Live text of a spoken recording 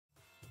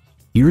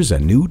Here's a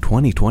new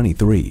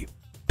 2023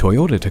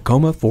 Toyota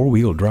Tacoma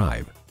 4-wheel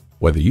drive.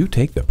 Whether you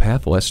take the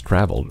path less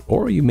traveled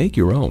or you make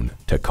your own,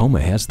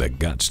 Tacoma has the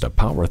guts to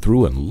power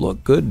through and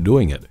look good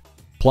doing it.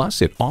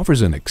 Plus, it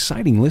offers an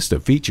exciting list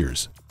of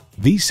features: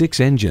 V6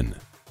 engine,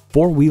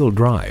 4-wheel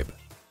drive,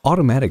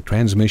 automatic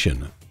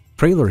transmission,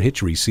 trailer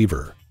hitch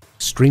receiver,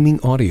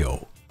 streaming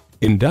audio,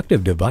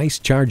 inductive device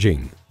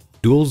charging,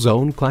 dual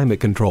zone climate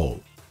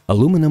control,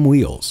 aluminum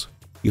wheels,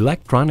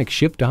 electronic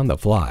shift on the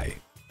fly,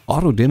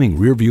 auto dimming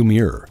rearview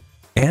mirror,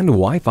 and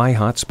Wi-Fi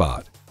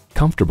hotspot.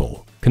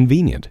 Comfortable,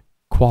 convenient,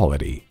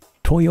 quality.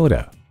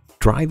 Toyota.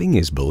 Driving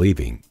is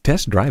believing.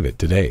 Test drive it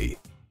today.